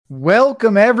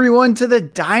Welcome, everyone, to the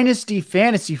Dynasty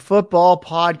Fantasy Football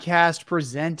Podcast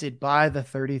presented by the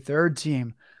 33rd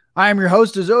Team. I am your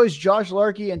host, as always, Josh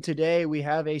Larky, and today we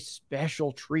have a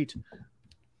special treat.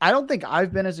 I don't think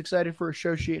I've been as excited for a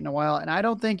show sheet in a while, and I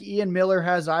don't think Ian Miller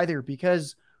has either,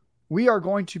 because we are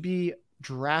going to be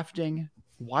drafting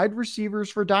wide receivers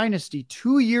for Dynasty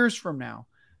 2 years from now.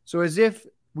 So as if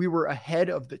we were ahead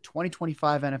of the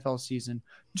 2025 NFL season,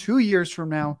 2 years from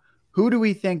now, who do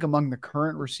we think among the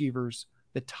current receivers,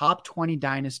 the top 20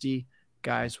 Dynasty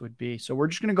guys would be? So we're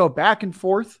just going to go back and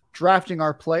forth drafting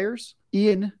our players.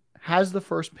 Ian has the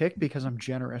first pick because I'm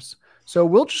generous. So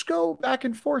we'll just go back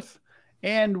and forth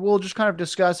and we'll just kind of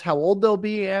discuss how old they'll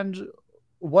be and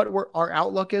what our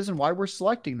outlook is and why we're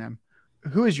selecting them.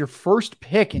 Who is your first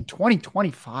pick in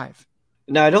 2025?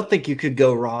 Now, I don't think you could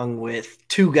go wrong with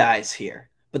two guys here.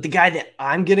 But the guy that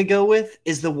I'm going to go with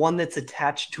is the one that's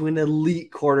attached to an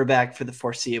elite quarterback for the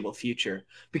foreseeable future.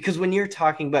 Because when you're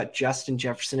talking about Justin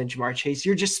Jefferson and Ja'Marr Chase,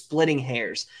 you're just splitting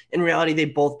hairs. In reality, they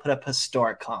both put up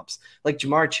historic comps. Like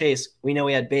Ja'Marr Chase, we know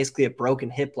he had basically a broken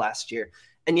hip last year.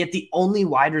 And yet the only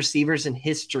wide receivers in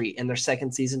history in their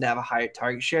second season to have a higher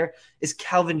target share is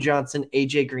Calvin Johnson,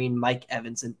 AJ Green, Mike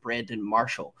Evans, and Brandon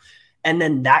Marshall. And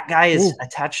then that guy is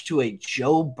attached to a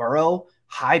Joe Burrow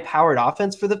high-powered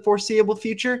offense for the foreseeable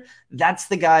future. That's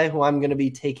the guy who I'm going to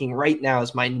be taking right now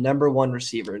as my number one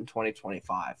receiver in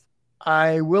 2025.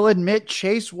 I will admit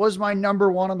Chase was my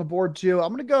number one on the board too.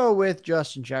 I'm going to go with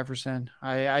Justin Jefferson.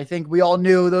 I think we all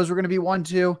knew those were going to be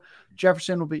 1-2.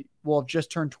 Jefferson will have just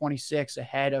turned 26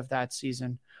 ahead of that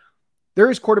season.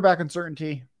 There is quarterback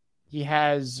uncertainty. He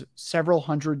has several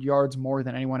hundred yards more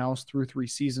than anyone else through 3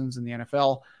 seasons in the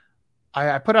NFL.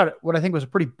 I put out what I think was a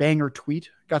pretty banger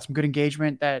tweet, got some good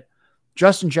engagement, that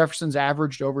Justin Jefferson's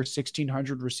averaged over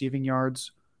 1,600 receiving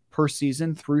yards per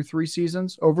season through 3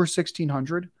 seasons, over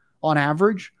 1,600 on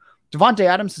average. Devontae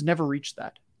Adams has never reached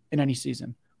that in any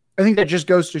season. I think that just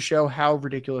goes to show how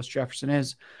ridiculous Jefferson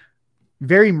is.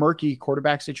 Very murky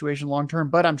quarterback situation long-term,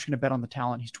 but I'm just going to bet on the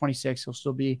talent. He's 26. He'll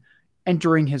still be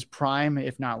entering his prime,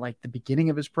 if not like the beginning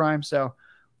of his prime. So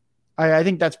I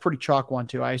think that's pretty chalk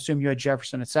 1-2. I assume you had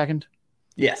Jefferson at second.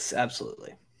 Yes,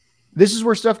 absolutely. This is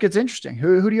where stuff gets interesting.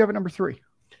 Who do you have at number 3?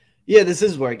 Yeah, this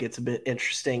is where it gets a bit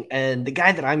interesting. And the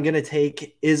guy that I'm going to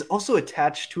take is also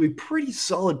attached to a pretty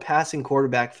solid passing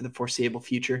quarterback for the foreseeable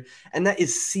future, and that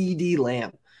is CeeDee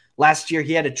Lamb. Last year,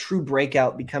 he had a true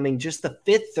breakout, becoming just the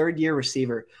 5th third-year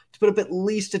receiver to put up at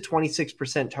least a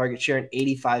 26% target share and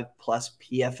 85-plus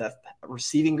PFF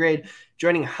receiving grade,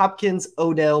 joining Hopkins,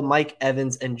 Odell, Mike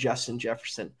Evans, and Justin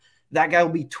Jefferson. That guy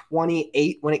will be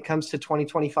 28 when it comes to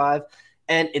 2025,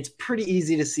 and it's pretty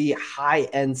easy to see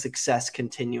high-end success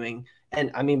continuing. And,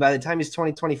 I mean, by the time he's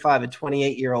 2025, a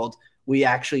 28-year-old we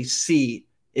actually see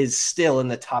is still in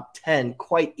the top 10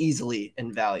 quite easily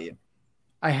in value.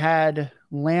 I had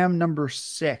Lamb number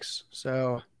 6,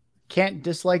 so can't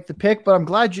dislike the pick, but I'm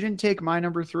glad you didn't take my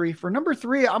number 3. For number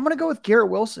 3, I'm going to go with Garrett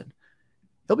Wilson.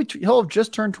 He'll have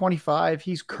just turned 25.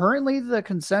 He's currently the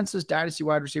consensus Dynasty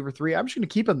wide receiver 3. I'm just going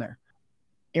to keep him there.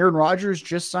 Aaron Rodgers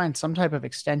just signed some type of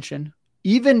extension.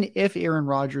 Even if Aaron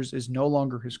Rodgers is no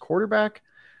longer his quarterback,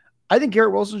 I think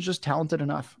Garrett Wilson's just talented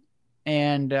enough.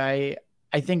 And I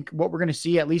think what we're going to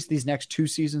see, at least these next 2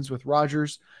 seasons with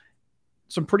Rodgers,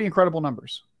 some pretty incredible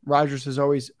numbers. Rodgers has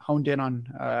always honed in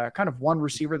on kind of one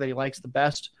receiver that he likes the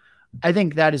best. I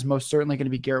think that is most certainly going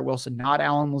to be Garrett Wilson, not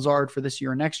Allen Lazard for this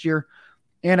year and next year.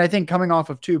 And I think coming off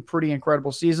of 2 pretty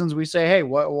incredible seasons, we say, hey,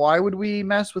 why would we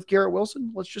mess with Garrett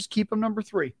Wilson? Let's just keep him number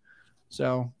 3.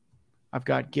 So I've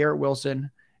got Garrett Wilson,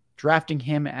 drafting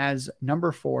him as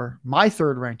number 4, my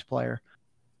 3rd ranked player.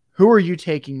 Who are you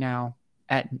taking now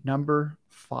at number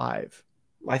 5?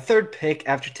 My 3rd pick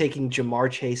after taking Ja'Marr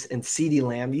Chase and CeeDee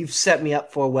Lamb. You've set me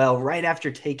up for well right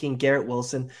after taking Garrett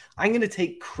Wilson. I'm going to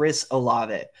take Chris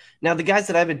Olave. Now, the guys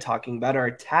that I've been talking about are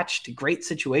attached to great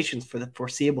situations for the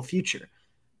foreseeable future.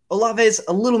 Olave is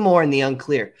a little more in the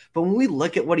unclear, but when we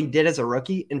look at what he did as a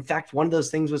rookie, in fact, one of those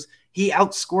things was he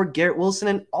outscored Garrett Wilson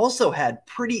and also had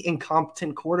pretty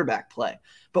incompetent quarterback play.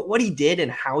 But what he did and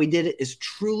how he did it is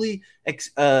truly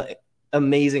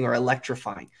amazing or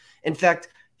electrifying. In fact,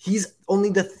 he's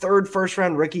only the 3rd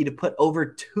first-round rookie to put over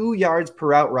 2 yards per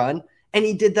route run, and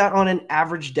he did that on an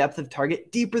average depth of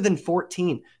target deeper than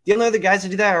 14. The only other guys to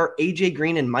do that are AJ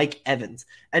Green and Mike Evans,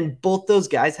 and both those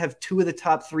guys have 2 of the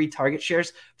top 3 target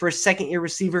shares for a second-year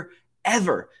receiver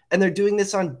ever, and they're doing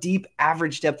this on deep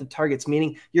average depth of targets,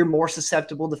 meaning you're more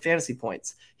susceptible to fantasy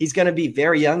points. He's going to be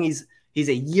very young. He's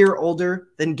a year older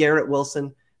than Garrett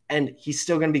Wilson, and he's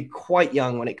still going to be quite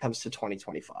young when it comes to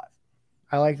 2025.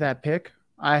 I like that pick.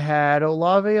 I had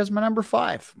Olave as my number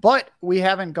 5, but we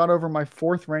haven't gone over my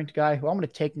 4th ranked guy who I'm going to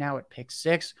take now at pick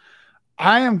 6.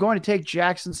 I am going to take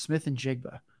Jackson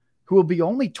Smith-Njigba, who will be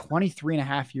only 23 and a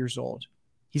half years old.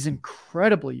 He's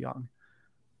incredibly young.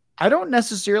 I don't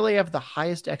necessarily have the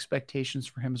highest expectations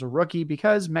for him as a rookie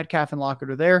because Metcalf and Lockett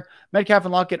are there. Metcalf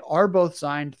and Lockett are both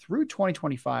signed through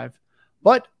 2025,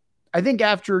 but I think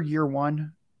after year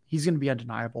 1, he's going to be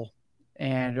undeniable.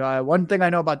 And one thing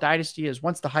I know about Dynasty is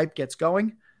once the hype gets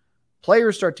going,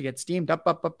 players start to get steamed up.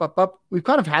 We've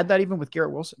kind of had that even with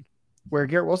Garrett Wilson, where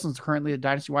Garrett Wilson's currently a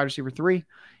Dynasty wide receiver 3,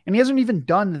 and he hasn't even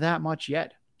done that much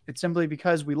yet. It's simply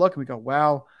because we look and we go,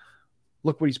 wow,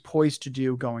 look what he's poised to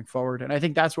do going forward. And I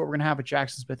think that's what we're going to have with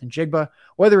Jackson Smith-Njigba,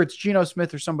 whether it's Geno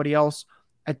Smith or somebody else.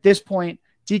 At this point,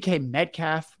 DK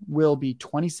Metcalf will be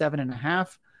 27 and a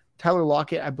half. Tyler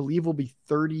Lockett, I believe, will be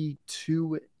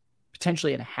 32,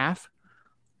 potentially and a half.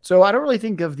 So I don't really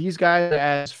think of these guys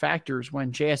as factors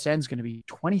when JSN is going to be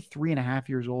 23 and a half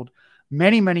years old,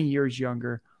 many, many years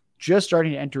younger, just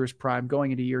starting to enter his prime,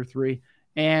 going into year 3.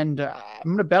 And I'm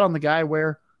going to bet on the guy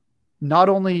where not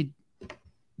only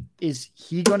is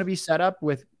he going to be set up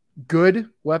with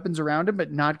good weapons around him,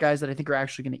 but not guys that I think are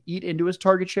actually going to eat into his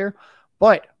target share.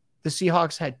 But the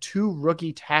Seahawks had 2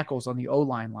 rookie tackles on the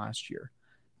O-line last year.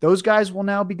 Those guys will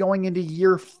now be going into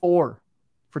year 4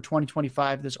 for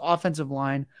 2025. This offensive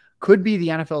line could be the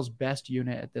NFL's best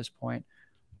unit at this point.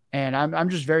 And I'm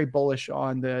just very bullish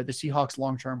on the Seahawks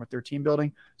long-term with their team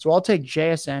building. So I'll take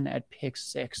JSN at pick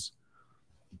 6.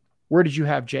 Where did you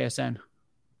have JSN?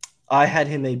 I had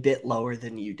him a bit lower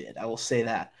than you did. I will say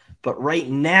that. But right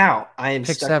now I am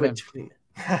pick stuck 7. between.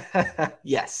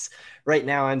 Yes. Right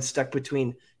now I'm stuck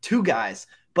between 2 guys.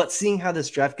 But seeing how this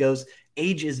draft goes,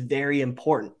 age is very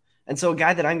important. And so a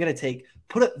guy that I'm going to take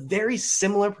put up very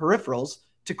similar peripherals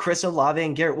to Chris Olave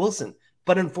and Garrett Wilson.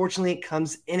 But unfortunately, it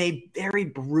comes in a very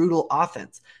brutal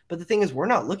offense. But the thing is, we're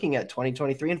not looking at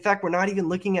 2023. In fact, we're not even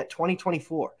looking at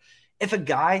 2024. If a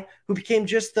guy who became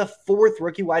just the 4th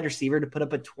rookie wide receiver to put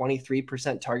up a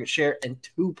 23% target share and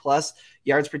 2+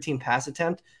 yards per team pass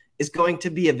attempt is going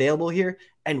to be available here,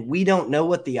 and we don't know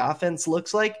what the offense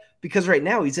looks like, because right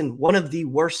now he's in one of the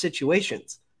worst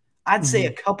situations. I'd say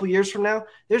a couple years from now,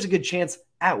 there's a good chance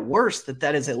at worst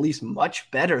that is at least much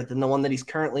better than the one that he's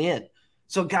currently in.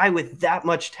 So a guy with that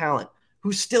much talent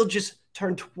who still just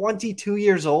turned 22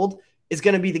 years old is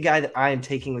going to be the guy that I am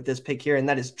taking with this pick here, and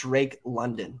that is Drake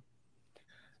London.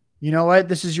 You know what?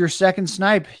 This is your second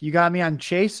snipe. You got me on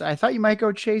Chase. I thought you might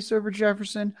go Chase over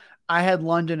Jefferson. I had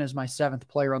London as my 7th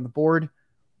player on the board.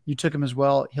 You took him as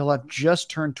well. He'll have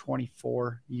just turned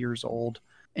 24 years old.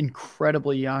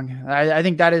 Incredibly young. I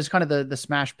think that is kind of the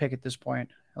smash pick at this point,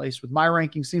 at least with my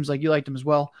ranking. Seems like you liked him as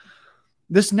well.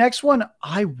 This next one,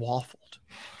 I waffled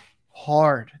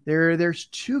hard. There's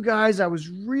 2 guys I was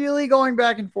really going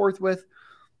back and forth with.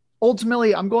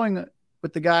 Ultimately, I'm going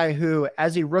with the guy who,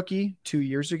 as a rookie 2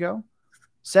 years ago,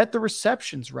 set the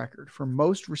receptions record for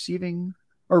most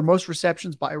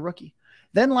receptions by a rookie.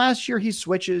 Then last year, he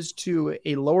switches to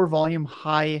a lower volume,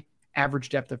 high average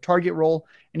depth of target role,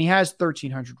 and he has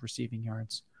 1,300 receiving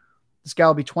yards. This guy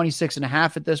will be 26 and a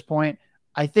half at this point.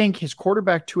 I think his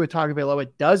quarterback, Tua Tagovailoa,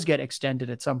 does get extended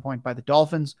at some point by the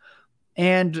Dolphins,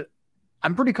 and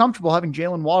I'm pretty comfortable having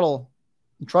Jalen Waddle,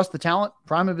 trust the talent,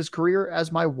 prime of his career,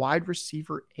 as my wide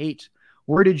receiver 8.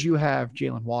 Where did you have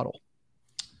Jalen Waddle?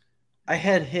 I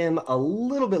had him a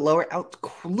little bit lower, a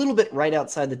little bit right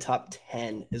outside the top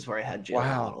 10 is where I had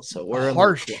Jalen Waddle. So we're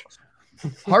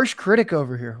harsh critic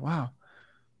over here. Wow.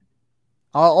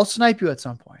 I'll snipe you at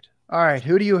some point. All right.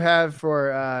 Who do you have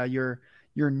for your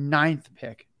 9th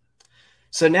pick?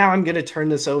 So now I'm going to turn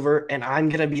this over, and I'm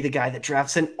going to be the guy that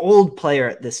drafts an old player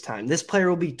at this time. This player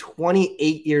will be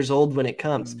 28 years old when it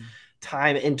comes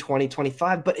time in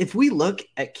 2025. But if we look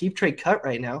at Keep Trade Cut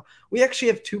right now, we actually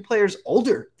have 2 players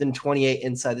older than 28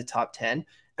 inside the top 10,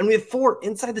 and we have 4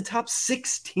 inside the top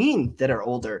 16 that are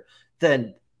older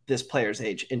than this player's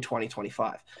age in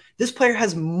 2025. This player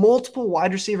has multiple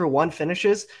wide receiver 1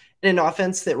 finishes in an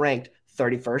offense that ranked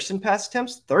 31st in pass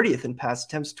attempts, 30th in pass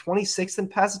attempts, 26th in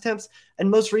pass attempts, and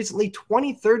most recently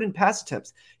 23rd in pass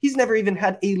attempts. He's never even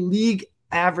had a league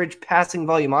average passing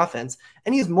volume offense,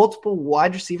 and he has multiple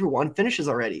wide receiver 1 finishes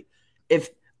already. If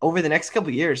over the next couple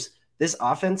of years, this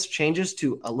offense changes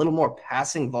to a little more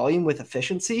passing volume with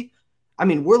efficiency, I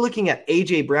mean, we're looking at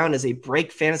A.J. Brown as a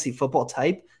break fantasy football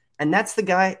type, and that's the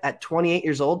guy at 28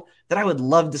 years old that I would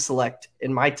love to select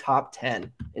in my top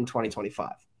 10 in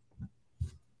 2025.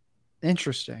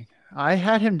 Interesting. I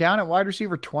had him down at wide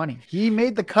receiver 20. He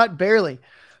made the cut barely,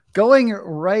 going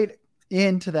right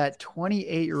into that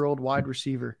 28-year-old wide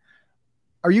receiver.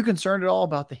 Are you concerned at all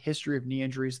about the history of knee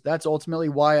injuries? That's ultimately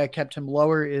why I kept him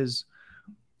lower. Is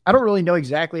I don't really know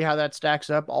exactly how that stacks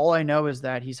up. All I know is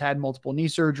that he's had multiple knee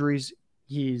surgeries.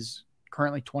 He's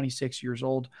currently 26 years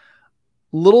old.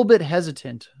 Little bit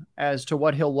hesitant as to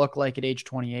what he'll look like at age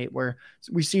 28, where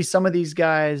we see some of these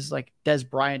guys like Des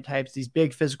Bryant types, these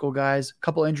big physical guys, a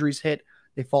couple injuries hit,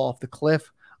 they fall off the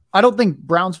cliff. I don't think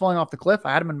Brown's falling off the cliff.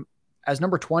 I had him as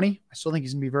number 20. I still think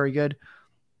he's going to be very good.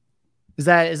 Is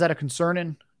that a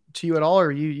concern to you at all? Or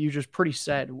are you just pretty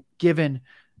set given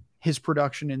his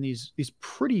production in these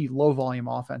pretty low volume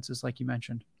offenses, like you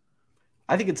mentioned?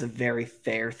 I think it's a very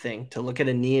fair thing to look at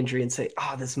a knee injury and say,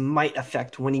 this might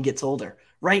affect when he gets older.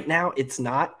 Right now, it's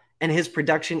not. And his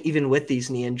production, even with these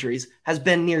knee injuries, has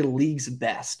been near league's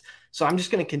best. So I'm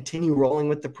just going to continue rolling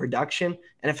with the production.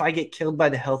 And if I get killed by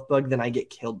the health bug, then I get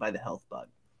killed by the health bug.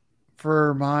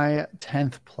 For my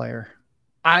 10th player,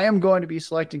 I am going to be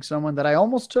selecting someone that I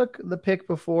almost took the pick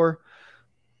before.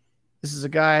 This is a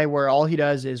guy where all he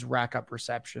does is rack up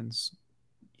receptions.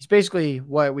 He's basically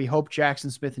what we hope Jackson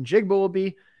Smith-Njigba will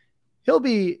be. He'll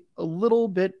be a little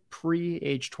bit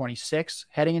pre-age 26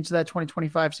 heading into that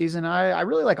 2025 season. I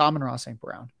really like Amon-Ra St.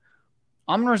 Brown.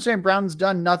 Amon-Ra St. Brown's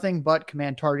done nothing but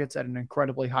command targets at an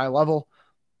incredibly high level.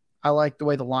 I like the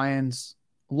way the Lions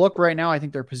look right now. I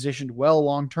think they're positioned well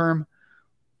long-term.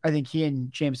 I think he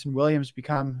and Jameson Williams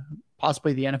become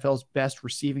possibly the NFL's best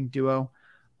receiving duo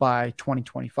by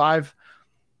 2025.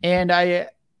 And I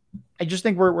just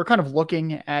think we're kind of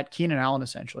looking at Keenan Allen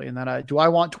essentially. And that do I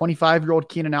want 25-year-old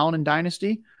Keenan Allen in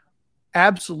Dynasty?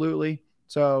 Absolutely.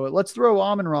 So let's throw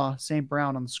Amon-Ra St.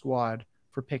 Brown on the squad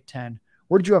for pick 10.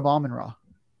 Where did you have Amon-Ra?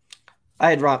 I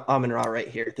had Amon-Ra right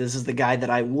here. This is the guy that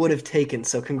I would have taken.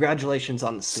 So congratulations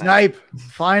on the snipe.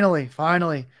 Finally,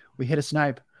 we hit a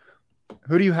snipe.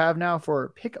 Who do you have now for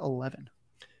pick 11?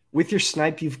 With your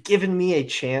snipe, you've given me a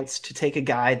chance to take a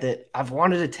guy that I've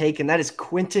wanted to take, and that is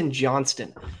Quentin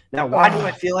Johnston. Now, why do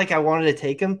I feel like I wanted to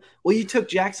take him? Well, you took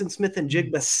Jackson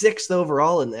Smith-Njigba 6th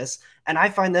overall in this, and I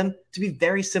find them to be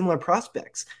very similar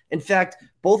prospects. In fact,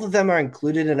 both of them are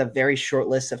included in a very short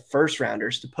list of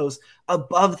first-rounders to post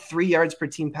above 3 yards per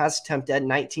team pass attempt at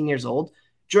 19 years old,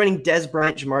 joining Des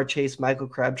Bryant, Jamar Chase, Michael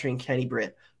Crabtree, and Kenny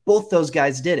Britt. Both those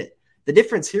guys did it. The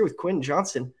difference here with Quentin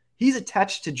Johnston, he's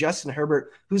attached to Justin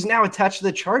Herbert, who's now attached to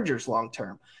the Chargers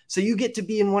long-term. So you get to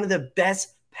be in one of the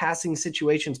best passing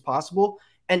situations possible.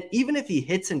 And even if he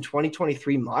hits in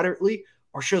 2023 moderately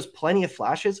or shows plenty of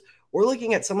flashes, we're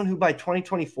looking at someone who by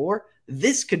 2024,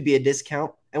 this could be a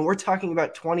discount. And we're talking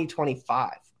about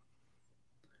 2025.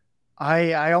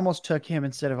 I almost took him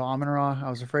instead of Amon-Ra. I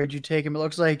was afraid you'd take him. It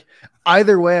looks like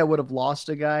either way I would have lost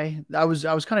a guy. I was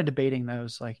kind of debating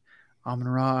those, like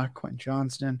Amon-Ra, Quentin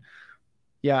Johnston.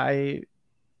 Yeah,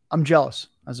 I'm jealous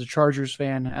as a Chargers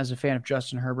fan, as a fan of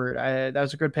Justin Herbert. That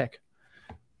was a good pick.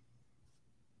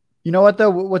 You know what,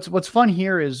 though? What's fun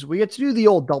here is we get to do the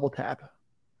old double tap.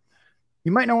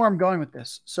 You might know where I'm going with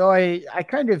this. So I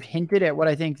kind of hinted at what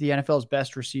I think the NFL's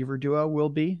best receiver duo will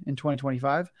be in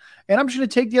 2025. And I'm just going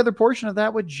to take the other portion of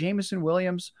that with Jameson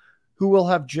Williams, who will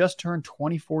have just turned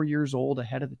 24 years old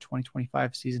ahead of the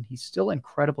 2025 season. He's still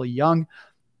incredibly young.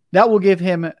 That will give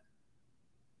him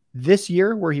this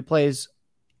year, where he plays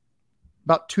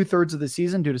about 2/3 of the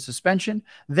season due to suspension,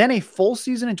 then a full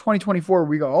season in 2024.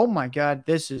 We go, oh my God,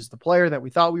 this is the player that we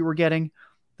thought we were getting,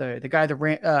 the guy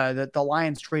that the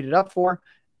Lions traded up for.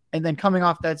 And then coming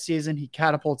off that season, he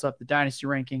catapults up the dynasty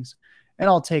rankings, and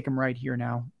I'll take him right here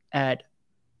now at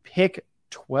pick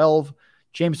 12,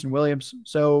 Jameson Williams.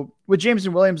 So with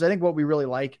Jameson Williams, I think what we really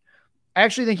like, I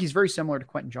actually think he's very similar to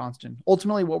Quentin Johnston.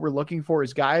 Ultimately, what we're looking for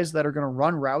is guys that are going to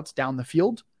run routes down the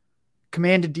field,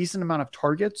 command a decent amount of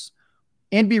targets,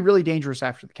 and be really dangerous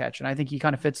after the catch. And I think he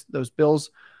kind of fits those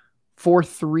bills.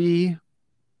 4.3,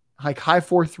 like high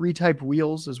 4.3 type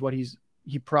wheels is what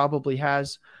he probably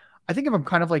has. I think of him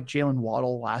kind of like Jalen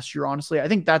Waddle last year, honestly. I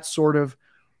think that's sort of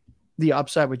the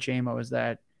upside with JMO, is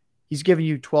that he's giving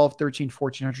you 12, 13,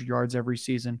 1,400 yards every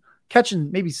season,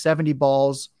 catching maybe 70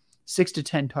 balls, 6 to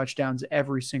 10 touchdowns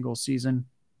every single season.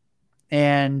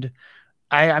 And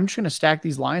I'm just going to stack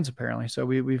these lines apparently. So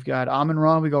we've got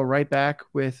Amon-Ra. We go right back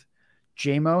with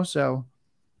JMO. So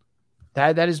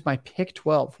that is my pick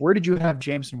 12. Where did you have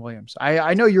Jameson Williams?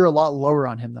 I know you're a lot lower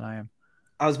on him than I am.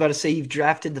 I was about to say, you've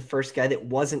drafted the first guy that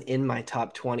wasn't in my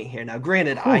top 20 here. Now,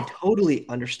 granted, I totally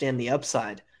understand the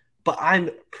upside, but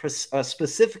I'm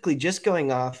specifically just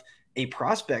going off a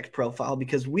prospect profile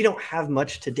because we don't have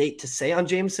much to date to say on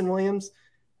Jameson Williams.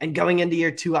 And going into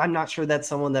year 2, I'm not sure that's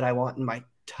someone that I want in my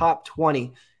top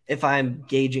 20 if I'm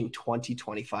gauging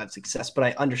 2025 success, but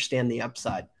I understand the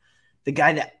upside. The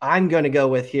guy that I'm going to go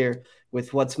with here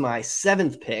with what's my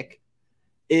 7th pick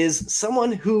is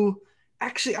someone who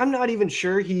actually I'm not even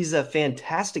sure he's a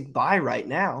fantastic buy right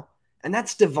now, and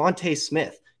that's Devontae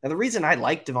Smith. Now, the reason I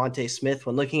like Devontae Smith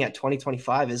when looking at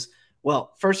 2025 is,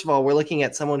 well, first of all, we're looking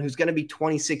at someone who's going to be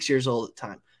 26 years old at the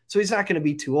time, so he's not going to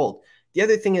be too old. The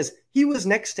other thing is he was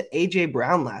next to A.J.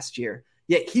 Brown last year,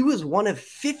 yet he was one of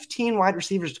 15 wide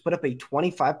receivers to put up a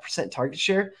 25% target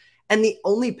share, and the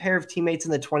only pair of teammates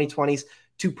in the 2020s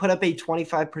to put up a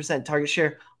 25% target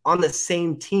share on the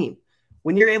same team.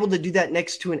 When you're able to do that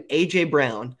next to an A.J.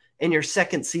 Brown in your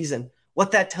second season,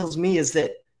 what that tells me is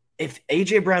that if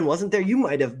A.J. Brown wasn't there, you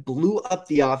might have blew up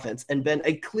the offense and been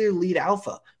a clear lead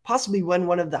alpha, possibly win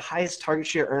one of the highest target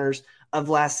share earners of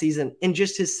last season in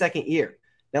just his second year.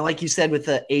 Now, like you said, with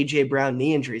the A.J. Brown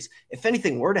knee injuries, if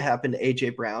anything were to happen to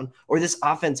A.J. Brown or this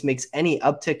offense makes any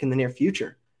uptick in the near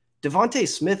future, Devontae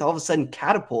Smith all of a sudden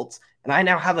catapults, and I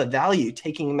now have a value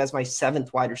taking him as my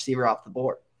 7th wide receiver off the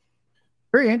board.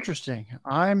 Very interesting.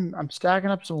 I'm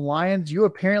stacking up some Lions. You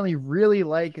apparently really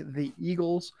like the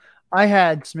Eagles. I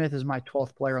had Smith as my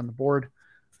 12th player on the board.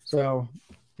 So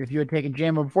if you had taken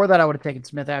Jamo before that, I would have taken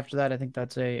Smith after that. I think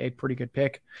that's a pretty good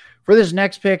pick. For this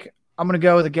next pick, I'm going to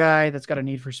go with a guy that's got a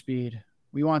need for speed.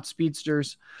 We want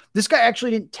speedsters. This guy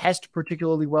actually didn't test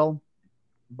particularly well,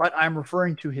 but I'm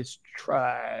referring to his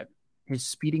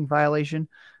speeding violation.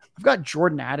 I've got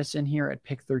Jordan Addison here at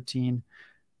pick 13.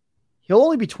 He'll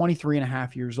only be 23 and a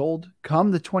half years old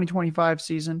come the 2025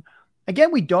 season.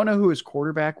 Again, we don't know who his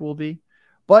quarterback will be,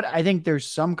 but I think there's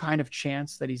some kind of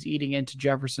chance that he's eating into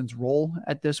Jefferson's role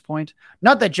at this point.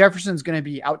 Not that Jefferson's going to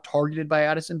be out-targeted by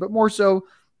Addison, but more so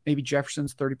maybe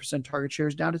Jefferson's 30% target share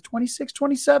is down to 26,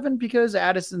 27 because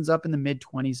Addison's up in the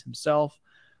mid-20s himself.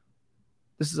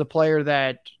 This is a player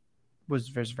that was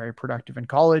very productive in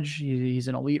college. He's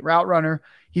an elite route runner.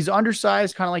 He's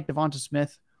undersized, kind of like Devonta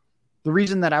Smith. The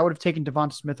reason that I would have taken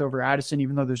Devonta Smith over Addison,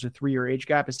 even though there's a 3-year age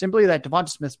gap, is simply that Devonta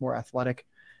Smith's more athletic.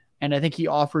 And I think he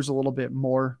offers a little bit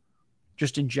more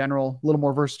just in general, a little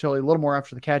more versatility, a little more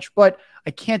after the catch. But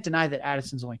I can't deny that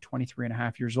Addison's only 23 and a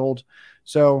half years old.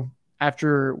 So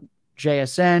after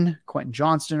JSN, Quentin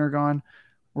Johnston are gone,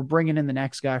 we're bringing in the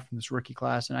next guy from this rookie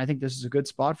class. And I think this is a good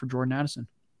spot for Jordan Addison.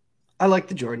 I like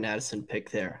the Jordan Addison pick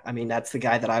there. I mean, that's the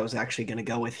guy that I was actually going to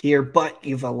go with here, but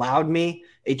you've allowed me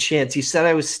a chance. You said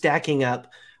I was stacking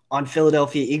up on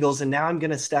Philadelphia Eagles, and now I'm going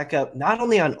to stack up not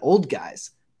only on old guys,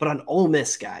 but on Ole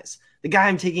Miss guys. The guy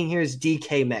I'm taking here is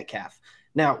DK Metcalf.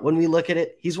 Now, when we look at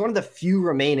it, he's one of the few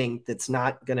remaining that's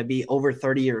not going to be over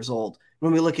 30 years old.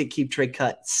 When we look at Keep Trade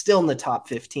Cut, still in the top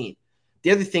 15.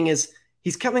 The other thing is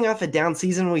he's coming off a down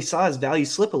season when we saw his value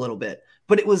slip a little bit,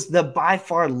 but it was the by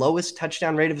far lowest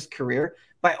touchdown rate of his career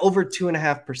by over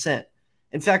 2.5%.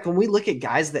 In fact, when we look at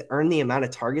guys that earn the amount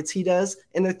of targets he does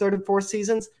in their third and fourth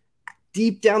seasons,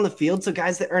 deep down the field, so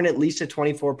guys that earn at least a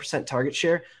 24% target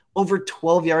share, over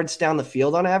 12 yards down the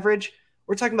field on average,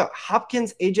 we're talking about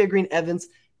Hopkins, AJ Green Evans,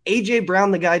 AJ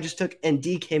Brown, the guy I just took, and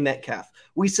DK Metcalf.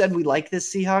 We said we like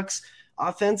this Seahawks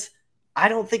offense. I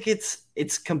don't think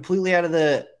it's completely out of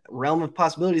the realm of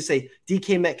possibility to say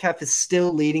DK Metcalf is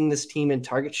still leading this team in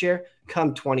target share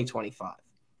come 2025.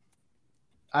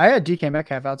 I had DK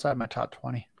Metcalf outside my top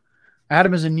 20. I had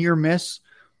him as a near miss.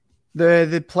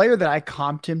 The player that I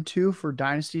comped him to for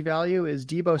dynasty value is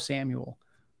Deebo Samuel,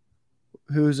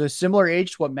 who's a similar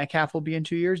age to what Metcalf will be in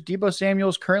 2 years. Deebo Samuel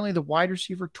is currently the wide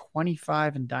receiver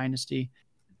 25 in dynasty.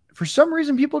 For some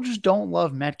reason, people just don't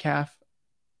love Metcalf.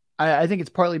 I think it's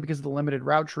partly because of the limited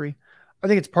route tree. I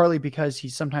think it's partly because he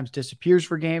sometimes disappears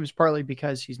for games, partly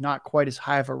because he's not quite as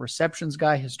high of a receptions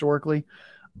guy historically.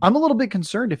 I'm a little bit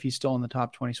concerned if he's still in the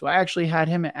top 20. So I actually had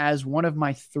him as one of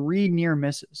my 3 near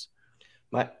misses.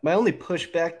 My only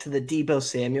pushback to the Deebo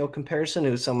Samuel comparison,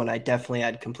 who's someone I definitely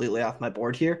had completely off my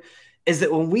board here, is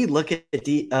that when we look at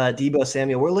Deebo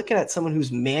Samuel, we're looking at someone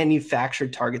who's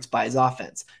manufactured targets by his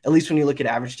offense, at least when you look at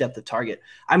average depth of target.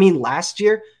 I mean, last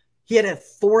year, he had a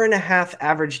 4.5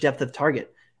 average depth of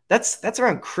target. That's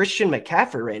around Christian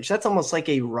McCaffrey range. That's almost like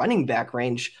a running back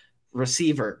range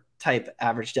receiver type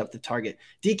average depth of target.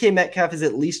 DK Metcalf is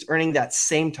at least earning that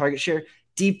same target share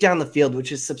deep down the field,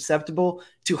 which is susceptible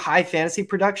to high fantasy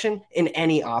production in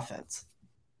any offense.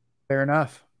 Fair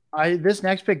enough. This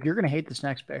next pick, you're going to hate this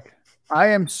next pick. I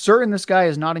am certain this guy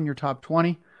is not in your top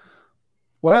 20.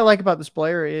 What I like about this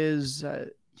player is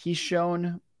he's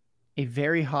shown a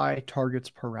very high targets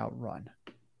per route run.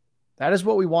 That is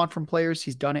what we want from players.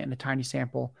 He's done it in a tiny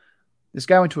sample. This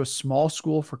guy went to a small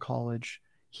school for college.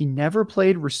 He never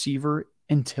played receiver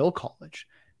until college.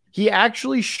 He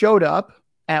actually showed up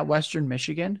at Western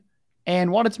Michigan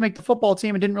and wanted to make the football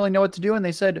team and didn't really know what to do. And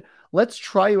they said, let's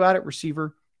try you out at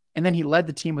receiver. And then he led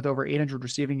the team with over 800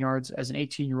 receiving yards as an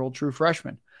 18-year-old true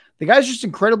freshman. The guy's just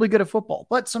incredibly good at football,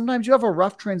 but sometimes you have a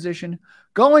rough transition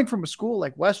going from a school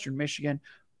like Western Michigan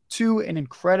to an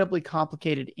incredibly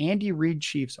complicated Andy Reid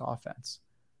Chiefs offense.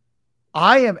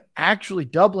 I am actually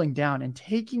doubling down and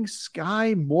taking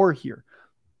Sky Moore here.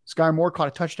 Sky Moore caught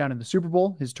a touchdown in the Super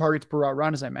Bowl. His targets per route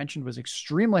run, as I mentioned, was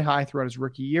extremely high throughout his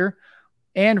rookie year.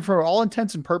 And for all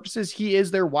intents and purposes, he is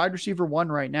their wide receiver one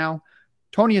right now.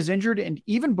 Toney is injured, and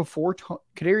even before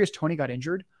Kadarius Toney got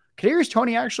injured, Kadarius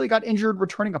Toney actually got injured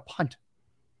returning a punt.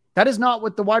 That is not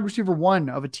what the wide receiver one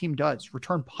of a team does,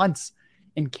 return punts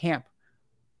in camp.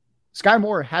 Sky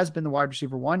Moore has been the wide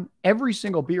receiver one. Every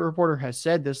single beat reporter has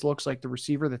said this looks like the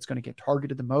receiver that's going to get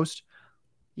targeted the most.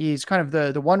 He's kind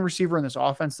of the one receiver in this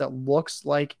offense that looks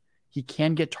like he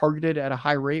can get targeted at a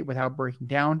high rate without breaking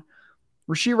down.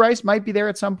 Rashee Rice might be there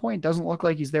at some point. Doesn't look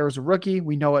like he's there as a rookie.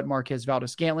 We know what Marquez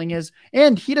Valdes-Scantling is,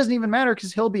 and he doesn't even matter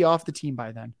because he'll be off the team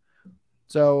by then.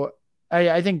 So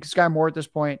I think Sky Moore at this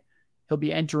point, he'll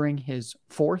be entering his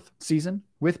 4th season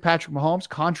with Patrick Mahomes,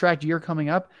 contract year coming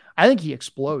up. I think he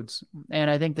explodes, and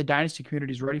I think the dynasty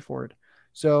community is ready for it.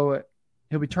 So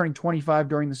he'll be turning 25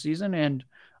 during the season, and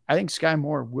I think Sky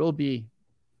Moore will be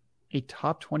a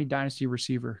top 20 dynasty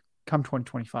receiver come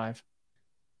 2025.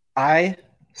 I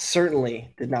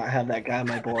certainly did not have that guy on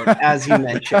my board, as you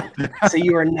mentioned. So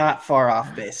you are not far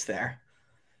off base there.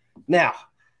 Now,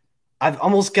 I've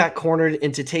almost got cornered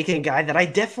into taking a guy that I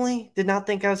definitely did not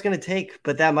think I was going to take,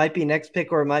 but that might be next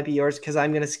pick or it might be yours because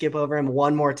I'm going to skip over him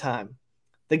one more time.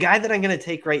 The guy that I'm going to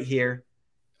take right here.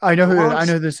 I know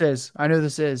who this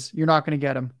is. You're not going to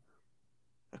get him.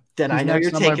 Then I know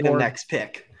you're taking him next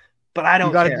pick, but I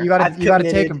don't care. You got to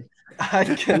take him.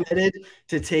 I'm committed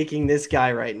to taking this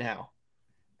guy right now.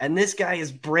 And this guy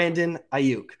is Brandon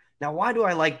Ayuk. Now, why do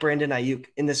I like Brandon Ayuk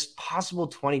in this possible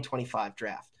 2025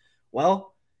 draft?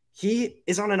 Well, he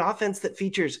is on an offense that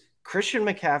features Christian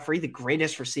McCaffrey, the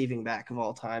greatest receiving back of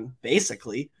all time,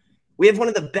 basically. We have one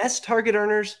of the best target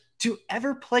earners to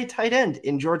ever play tight end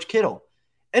in George Kittle.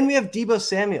 And we have Deebo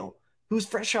Samuel, who's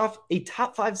fresh off a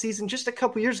top 5 season just a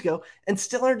couple years ago and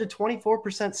still earned a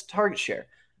 24% target share.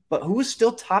 But who is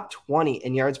still top 20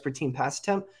 in yards per team pass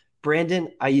attempt?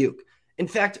 Brandon Ayuk. In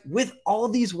fact, with all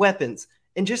these weapons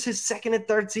in just his 2nd and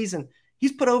 3rd season,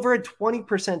 he's put over a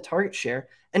 20% target share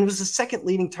and was the 2nd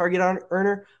leading target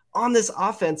earner on this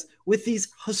offense with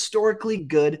these historically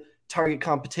good target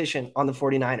competition on the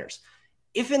 49ers.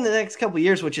 If in the next couple of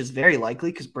years, which is very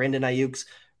likely because Brandon Ayuk's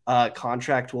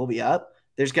contract will be up,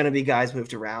 there's going to be guys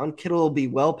moved around. Kittle will be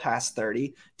well past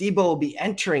 30. Deebo will be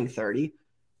entering 30.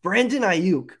 Brandon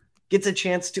Ayuk gets a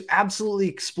chance to absolutely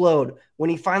explode when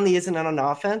he finally isn't on an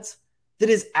offense that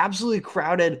is absolutely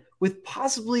crowded with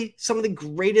possibly some of the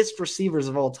greatest receivers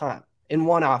of all time in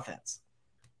one offense.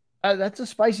 That's a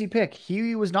spicy pick.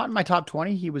 He was not in my top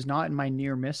 20. He was not in my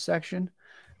near miss section.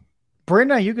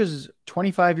 Brandon Ayuk is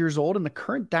 25 years old and the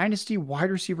current dynasty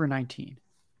wide receiver 19.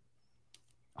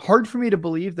 Hard for me to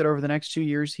believe that over the next 2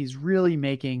 years, he's really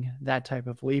making that type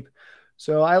of leap.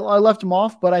 So I left him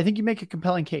off, but I think you make a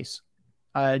compelling case.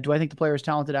 Do I think the player is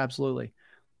talented? Absolutely.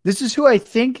 This is who I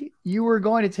think you were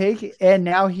going to take, and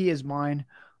now he is mine.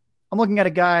 I'm looking at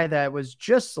a guy that was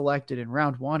just selected in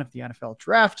round 1 of the NFL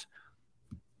draft.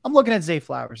 I'm looking at Zay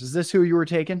Flowers. Is this who you were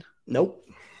taking? Nope.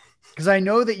 Because I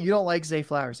know that you don't like Zay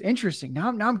Flowers. Interesting. Now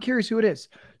I'm curious who it is.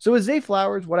 So with Zay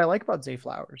Flowers, what I like about Zay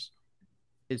Flowers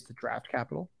is the draft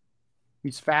capital.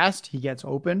 He's fast. He gets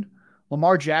open.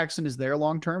 Lamar Jackson is there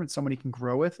long-term. It's someone he can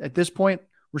grow with. At this point,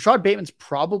 Rashad Bateman's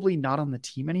probably not on the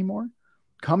team anymore.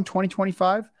 Come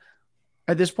 2025.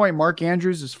 At this point, Mark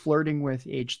Andrews is flirting with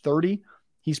age 30.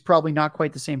 He's probably not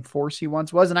quite the same force he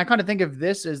once was. And I kind of think of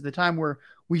this as the time where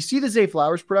we see the Zay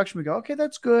Flowers production. We go, okay,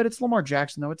 that's good. It's Lamar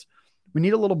Jackson, though. We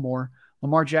need a little more.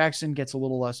 Lamar Jackson gets a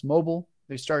little less mobile.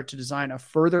 They start to design a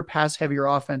further pass-heavier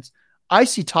offense. I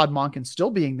see Todd Monken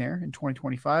still being there in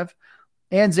 2025.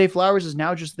 And Zay Flowers is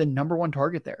now just the number 1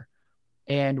 target there.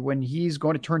 And when he's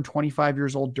going to turn 25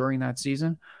 years old during that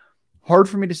season, hard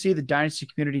for me to see the dynasty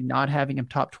community not having him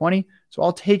top 20. So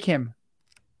I'll take him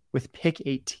with pick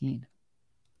 18.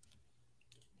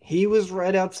 He was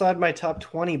right outside my top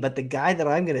 20, but the guy that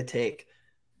I'm going to take,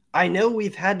 I know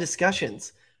we've had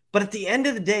discussions, but at the end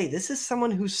of the day, this is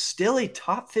someone who's still a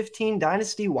top 15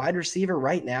 dynasty wide receiver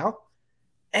right now,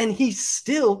 and he's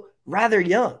still rather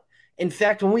young. In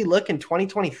fact, when we look in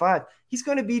 2025, he's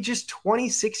going to be just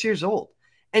 26 years old,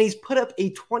 and he's put up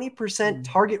a 20%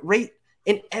 target rate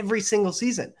in every single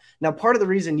season. Now, part of the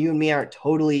reason you and me aren't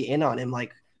totally in on him,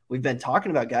 like we've been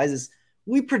talking about, guys, is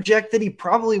we project that he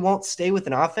probably won't stay with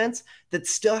an offense that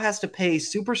still has to pay a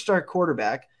superstar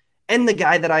quarterback and the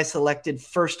guy that I selected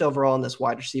first overall in this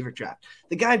wide receiver draft.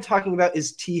 The guy I'm talking about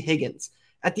is T. Higgins.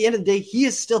 At the end of the day, he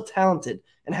is still talented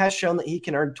and has shown that he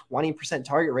can earn 20%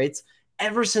 target rates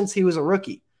ever since he was a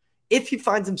rookie. If he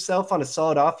finds himself on a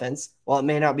solid offense, while it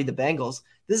may not be the Bengals,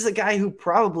 this is a guy who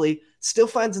probably still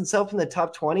finds himself in the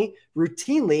top 20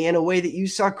 routinely in a way that you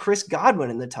saw Chris Godwin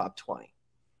in the top 20.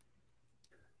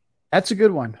 That's a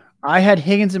good one. I had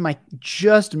Higgins in my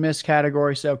just missed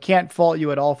category, so can't fault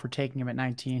you at all for taking him at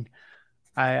 19.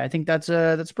 I think that's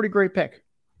a pretty great pick.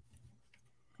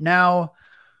 Now,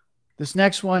 this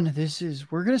next one,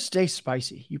 we're going to stay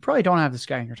spicy. You probably don't have this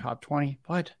guy in your top 20,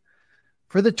 but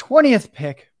for the 20th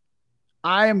pick,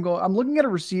 I'm looking at a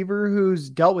receiver who's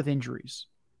dealt with injuries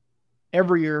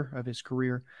every year of his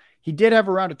career. He did have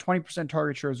around a 20%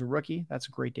 target share as a rookie. That's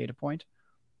a great data point.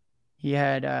 He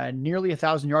had nearly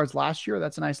 1,000 yards last year.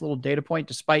 That's a nice little data point,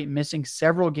 despite missing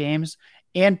several games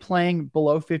and playing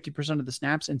below 50% of the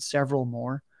snaps and several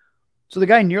more. So the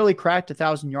guy nearly cracked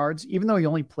 1,000 yards, even though he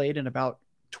only played in about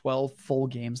 12 full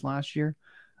games last year.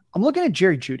 I'm looking at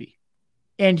Jerry Jeudy,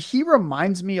 and he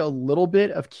reminds me a little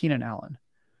bit of Keenan Allen,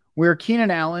 where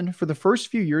Keenan Allen, for the first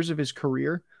few years of his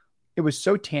career, it was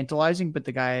so tantalizing, but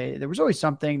the guy, there was always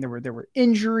something. There were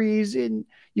injuries, and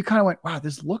you kind of went, wow,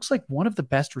 this looks like one of the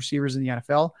best receivers in the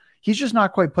NFL. He's just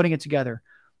not quite putting it together.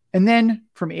 And then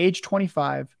from age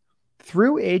 25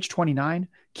 through age 29,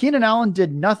 Keenan Allen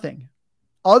did nothing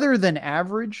other than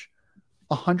average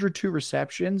 102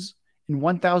 receptions and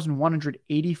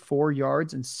 1,184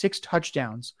 yards and 6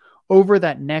 touchdowns over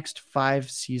that next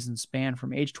 5-season span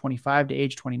from age 25 to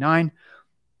age 29.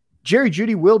 Jerry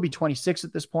Jeudy will be 26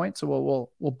 at this point, so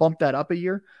we'll bump that up a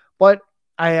year. But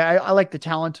I like the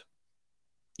talent.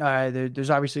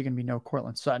 There's obviously going to be no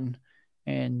Courtland Sutton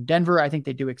in Denver. I think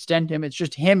they do extend him. It's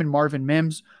just him and Marvin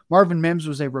Mims. Marvin Mims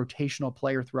was a rotational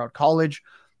player throughout college.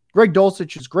 Greg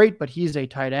Dulcich is great, but he's a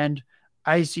tight end.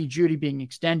 I see Jeudy being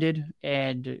extended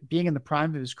and being in the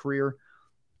prime of his career.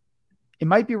 It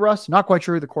might be Russ. Not quite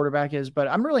sure who the quarterback is, but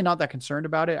I'm really not that concerned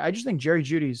about it. I just think Jerry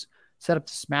Jeudy's set up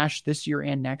to smash this year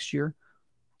and next year.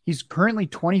 He's currently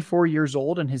 24 years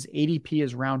old, and his ADP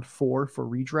is round 4 for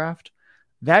redraft.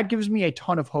 That gives me a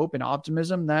ton of hope and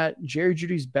optimism that Jerry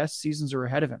Jeudy's best seasons are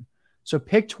ahead of him. So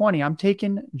pick 20, I'm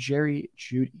taking Jerry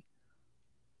Jeudy.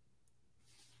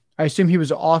 I assume he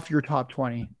was off your top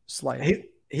 20 slightly.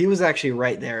 He was actually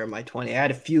right there in my 20. I had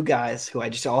a few guys who I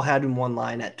just all had in one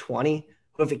line at 20.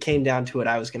 But if it came down to it,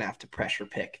 I was going to have to pressure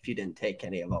pick if you didn't take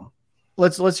any of them.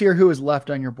 Let's hear who is left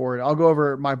on your board. I'll go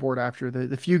over my board after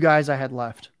the few guys I had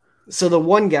left. So the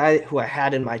one guy who I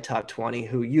had in my top 20,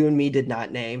 who you and me did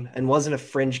not name and wasn't a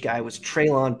fringe guy, was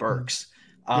Treylon Burks.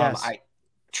 Yes.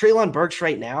 Treylon Burks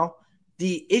right now,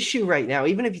 the issue right now,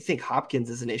 even if you think Hopkins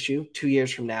is an issue 2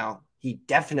 years from now, he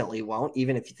definitely won't,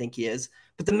 even if you think he is.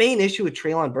 But the main issue with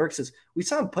Treylon Burks is we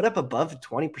saw him put up above a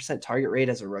 20% target rate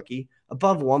as a rookie,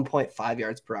 above 1.5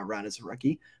 yards per out run as a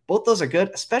rookie. Both those are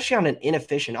good, especially on an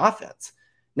inefficient offense.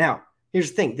 Now, here's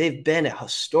the thing. They've been a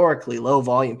historically low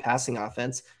volume passing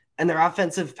offense, and their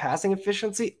offensive passing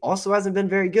efficiency also hasn't been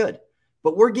very good.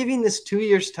 But we're giving this 2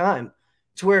 years time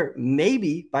to where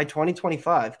maybe by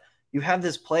 2025, you have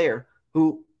this player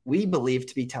who we believe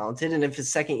to be talented. And if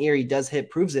his second year he does hit,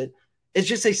 proves it, it's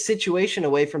just a situation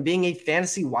away from being a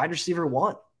fantasy wide receiver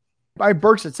 1. I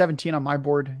Burks at 17 on my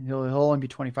board. He'll only be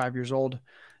 25 years old. I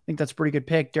think that's a pretty good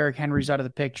pick. Derrick Henry's out of the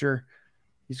picture.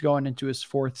 He's going into his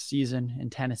 4th season in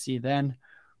Tennessee then.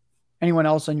 Anyone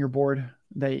else on your board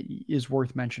that is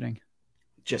worth mentioning?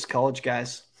 Just college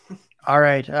guys. All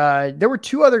right. There were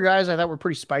 2 other guys I thought were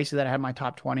pretty spicy that I had in my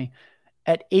top 20.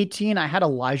 At 18, I had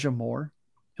Elijah Moore.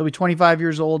 He'll be 25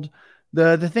 years old.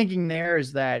 The thinking there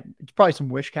is that it's probably some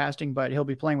wish casting, but he'll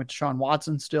be playing with Deshaun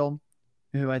Watson still,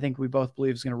 who I think we both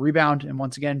believe is going to rebound and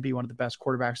once again be one of the best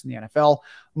quarterbacks in the NFL.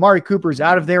 Amari Cooper is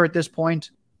out of there at this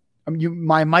point.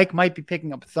 My mic might be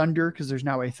picking up thunder because there's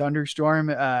now a thunderstorm.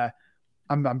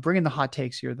 I'm bringing the hot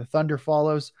takes here. The thunder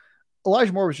follows.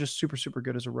 Elijah Moore was just super, super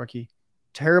good as a rookie.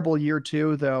 Terrible year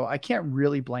 2, though. I can't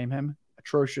really blame him.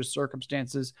 Atrocious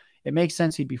circumstances. It makes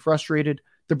sense he'd be frustrated.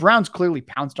 The Browns clearly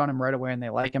pounced on him right away and they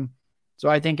like him. So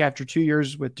I think after 2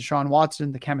 years with Deshaun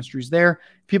Watson, the chemistry's there.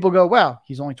 People go, wow,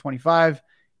 he's only 25.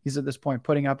 He's at this point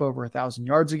putting up over 1,000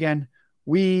 yards again.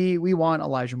 We want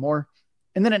Elijah Moore.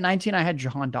 And then at 19, I had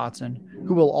Jahan Dotson,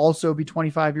 who will also be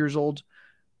 25 years old.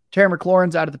 Terry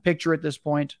McLaurin's out of the picture at this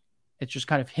point. It's just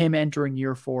kind of him entering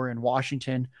year 4 in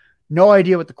Washington. No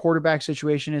idea what the quarterback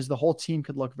situation is. The whole team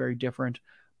could look very different,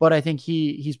 but I think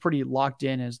he's pretty locked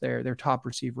in as their top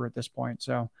receiver at this point.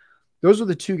 So those are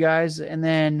the 2 guys. And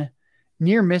then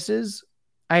near misses,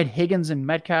 I had Higgins and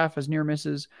Metcalf as near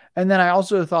misses. And then I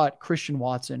also thought Christian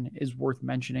Watson is worth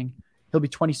mentioning. He'll be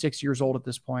 26 years old at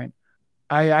this point.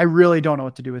 I really don't know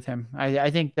what to do with him. I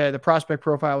think the prospect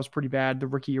profile was pretty bad. The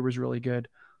rookie year was really good.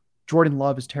 Jordan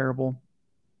Love is terrible.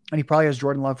 And he probably has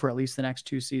Jordan Love for at least the next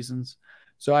 2 seasons.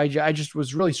 So I just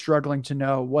was really struggling to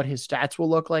know what his stats will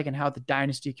look like and how the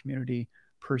dynasty community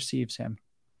perceives him.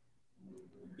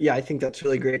 Yeah, I think that's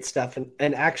really great stuff.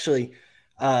 And actually,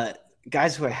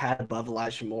 guys who I had above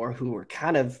Elijah Moore who were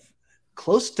kind of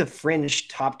close to fringe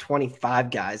top 25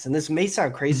 guys, and this may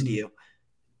sound crazy to you,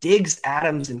 Diggs,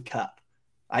 Adams, and Kupp.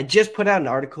 I just put out an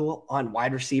article on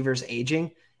wide receivers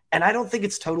aging, and I don't think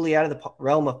it's totally out of the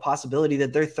realm of possibility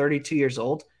that they're 32 years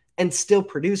old and still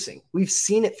producing. We've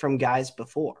seen it from guys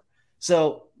before.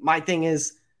 So my thing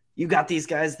is, you got these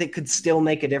guys that could still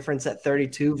make a difference at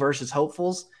 32 versus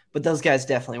hopefuls, but those guys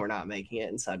definitely were not making it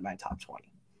inside my top 20.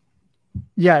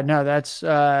 Yeah, no, that's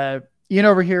Ian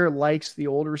over here likes the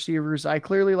old receivers. I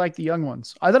clearly like the young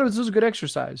ones. I thought this was a good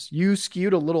exercise. You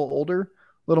skewed a little older, a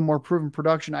little more proven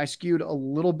production. I skewed a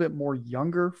little bit more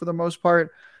younger for the most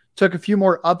part. Took a few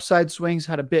more upside swings,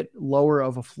 had a bit lower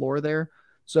of a floor there.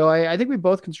 So I think we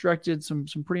both constructed some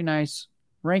pretty nice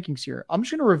rankings here. I'm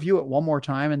just going to review it one more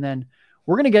time, and then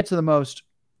we're going to get to the most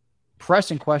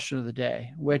pressing question of the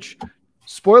day, which,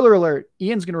 spoiler alert,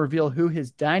 Ian's going to reveal who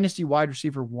his dynasty wide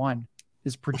receiver 1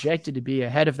 is projected to be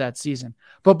ahead of that season.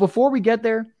 But before we get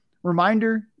there,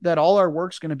 reminder that all our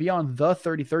work's going to be on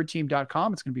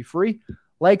the33rdteam.com. It's going to be free.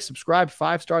 Like, subscribe,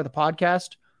 5-star the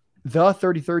podcast, the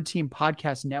 33rd Team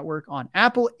Podcast Network on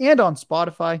Apple and on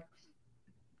Spotify.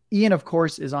 Ian, of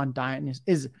course, is on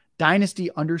Dynasty_IM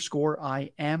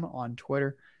on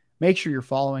Twitter. Make sure you're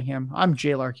following him. I'm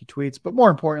J Larky Tweets, but more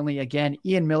importantly, again,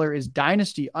 Ian Miller is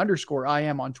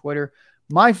Dynasty_IM on Twitter.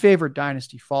 My favorite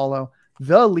Dynasty follow,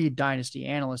 the lead Dynasty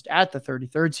analyst at the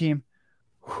 33rd Team.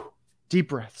 Whew, deep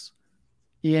breaths.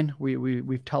 Ian,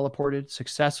 we've teleported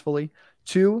successfully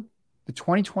to the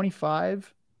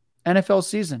 2025 NFL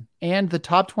season, and the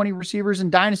top 20 receivers in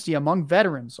Dynasty among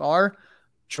veterans are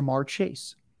Jamar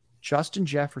Chase, Justin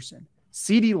Jefferson,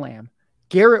 CeeDee Lamb,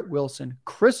 Garrett Wilson,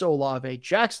 Chris Olave,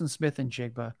 Jackson Smith and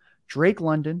Jigba, Drake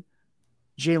London,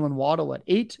 Jalen Waddle at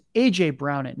 8, A.J.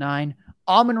 Brown at 9,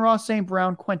 Amon-Ra St.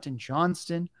 Brown, Quentin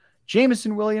Johnston,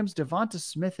 Jameson Williams, Devonta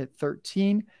Smith at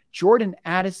 13, Jordan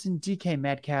Addison, DK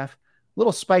Metcalf,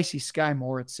 little spicy Sky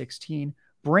Moore at 16,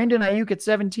 Brandon Ayuk at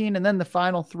 17, and then the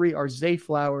final 3 are Zay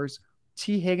Flowers,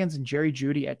 T. Higgins, and Jerry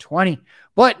Jeudy at 20.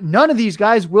 But none of these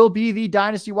guys will be the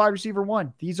dynasty wide receiver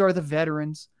 1. These are the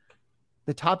veterans,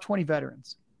 the top 20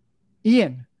 veterans.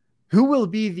 Ian, who will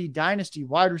be the dynasty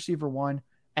wide receiver 1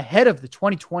 ahead of the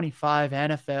 2025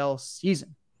 NFL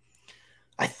season?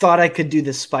 I thought I could do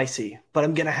this spicy, but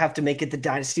I'm going to have to make it the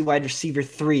dynasty wide receiver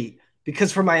 3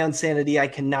 because for my own sanity, I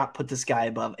cannot put this guy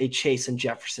above a Chase and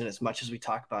Jefferson as much as we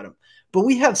talk about him. But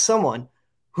we have someone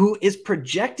who is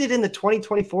projected in the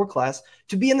 2024 class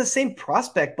to be in the same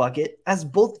prospect bucket as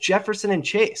both Jefferson and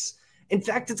Chase. In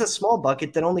fact, it's a small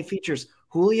bucket that only features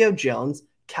Julio Jones,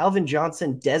 Calvin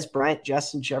Johnson, Des Bryant,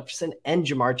 Justin Jefferson, and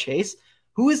Jamar Chase.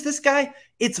 Who is this guy?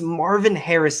 It's Marvin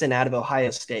Harrison out of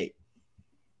Ohio State.